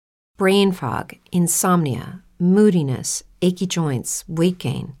brain fog, insomnia, moodiness, achy joints, weight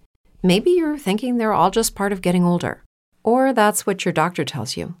gain. Maybe you're thinking they're all just part of getting older, or that's what your doctor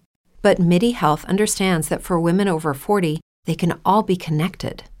tells you. But MIDI Health understands that for women over 40, they can all be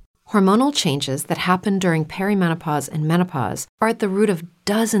connected. Hormonal changes that happen during perimenopause and menopause are at the root of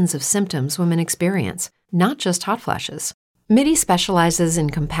dozens of symptoms women experience, not just hot flashes. MIDI specializes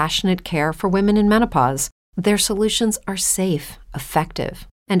in compassionate care for women in menopause. Their solutions are safe, effective,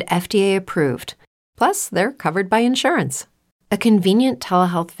 and FDA approved. Plus, they're covered by insurance. A convenient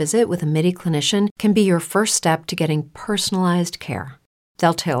telehealth visit with a MIDI clinician can be your first step to getting personalized care.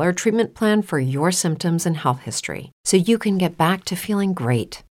 They'll tailor a treatment plan for your symptoms and health history so you can get back to feeling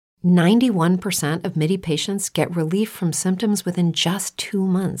great. 91% of MIDI patients get relief from symptoms within just 2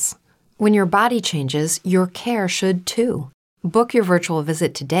 months. When your body changes, your care should too. Book your virtual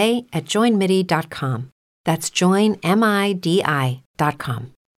visit today at joinmidi.com. That's joinmidi.com.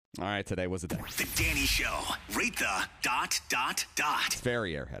 All right, today was a day. The Danny Show. Rate the ... It's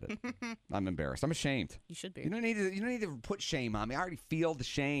very airheaded. I'm embarrassed. I'm ashamed. You should be. You don't need to put shame on me. I already feel the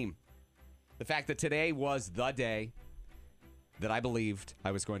shame. The fact that today was the day that I believed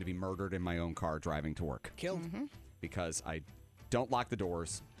I was going to be murdered in my own car driving to work. Killed. Because I don't lock the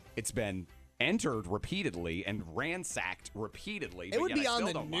doors. It's been entered repeatedly and ransacked repeatedly. It would be on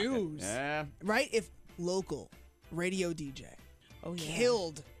the news. Yeah. Right? If local radio DJ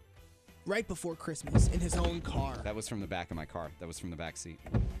killed right before Christmas in his own car. That was from the back of my car. That was from the back seat.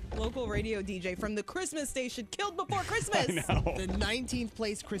 Local radio DJ from the Christmas station killed before Christmas. I know. The 19th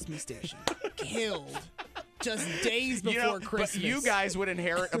place Christmas station killed just days before Christmas. But you guys would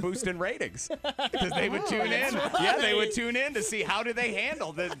inherit a boost in ratings because they would tune in. Right. Yeah, they would tune in to see how do they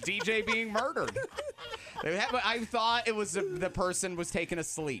handle the DJ being murdered. I thought it was the person was taking a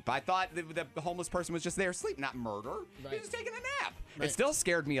sleep. I thought the homeless person was just there asleep, not murder. Right. He was taking a nap. Right. It still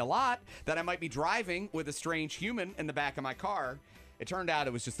scared me a lot that I might be driving with a strange human in the back of my car. It turned out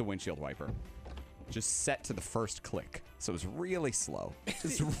it was just the windshield wiper. Just set to the first click. So it was really slow.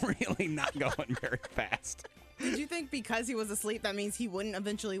 Just really not going very fast. Did you think because he was asleep, that means he wouldn't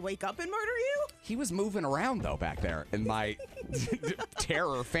eventually wake up and murder you? He was moving around, though, back there in my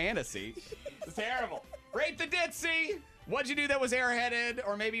terror fantasy. It's terrible. Rate the Ditzy. What'd you do that was airheaded?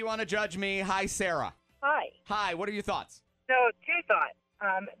 Or maybe you want to judge me. Hi, Sarah. Hi. Hi, what are your thoughts? So, 2 thoughts.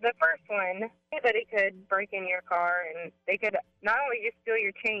 The first one, that it could break in your car and they could not only just steal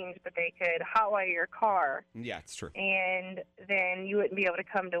your change, but they could hotwire your car. Yeah, it's true. And then you wouldn't be able to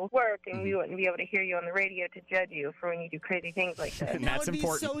come to work and we wouldn't be able to hear you on the radio to judge you for when you do crazy things like that. And that's would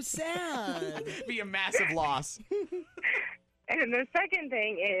important. Be so sad. It'd be a massive loss. And the second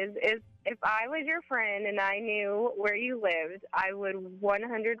thing is if I was your friend and I knew where you lived, I would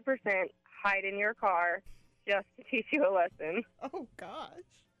 100% hide in your car just to teach you a lesson. Oh, gosh.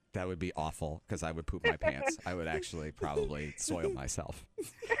 That would be awful because I would poop my pants. I would actually probably soil myself.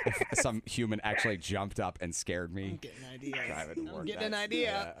 If some human actually jumped up and scared me. I'm getting ideas. Driving to work. I'm getting an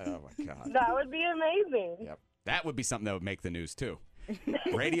idea. Yeah, oh, my God. That would be amazing. Yep. That would be something that would make the news, too.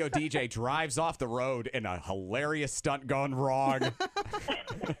 Radio DJ drives off the road in a hilarious stunt gone wrong.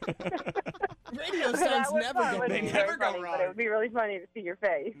 Radio stunts never go wrong. They never go wrong. But it would be really funny to see your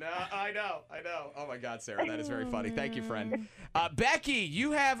face. No, I know. Oh, my God, Sarah, that is very funny. Thank you, friend. Becky,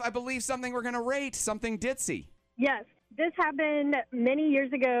 you have, I believe, something we're going to rate, something ditzy. Yes. This happened many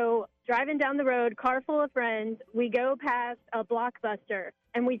years ago, driving down the road, car full of friends. We go past a Blockbuster,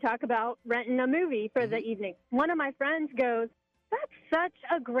 and we talk about renting a movie for the evening. One of my friends goes, "That's such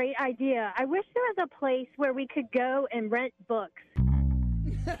a great idea. I wish there was a place where we could go and rent books."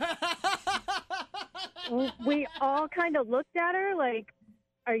 We all kind of looked at her like,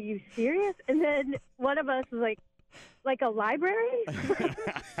 "Are you serious?" And then one of us was like a library?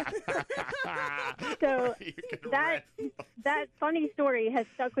 So that funny story has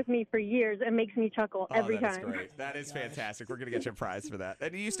stuck with me for years and makes me chuckle every time. That's great. That is fantastic. We're going to get you a prize for that.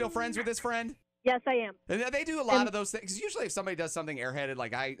 And are you still friends with this friend? Yes, I am. And they do a lot of those things. Usually if somebody does something airheaded,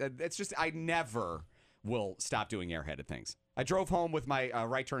 like I never will stop doing airheaded things. I drove home with my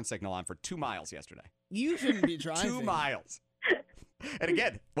right turn signal on for 2 miles yesterday. You shouldn't be driving. 2 miles. And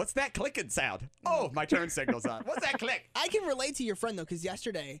again, what's that clicking sound? Oh, my turn signal's on. What's that click? I can relate to your friend, though, because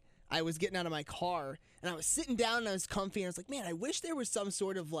yesterday I was getting out of my car, and I was sitting down, and I was comfy, and I was like, man, I wish there was some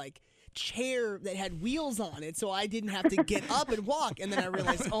sort of, chair that had wheels on it so I didn't have to get up and walk. And then I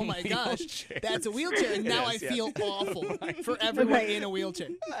realized, oh, my gosh, that's a wheelchair. And now I feel awful for everyone in a wheelchair.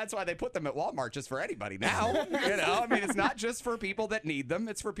 That's why they put them at Walmart just for anybody now. It's not just for people that need them.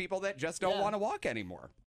 It's for people that just don't want to walk anymore.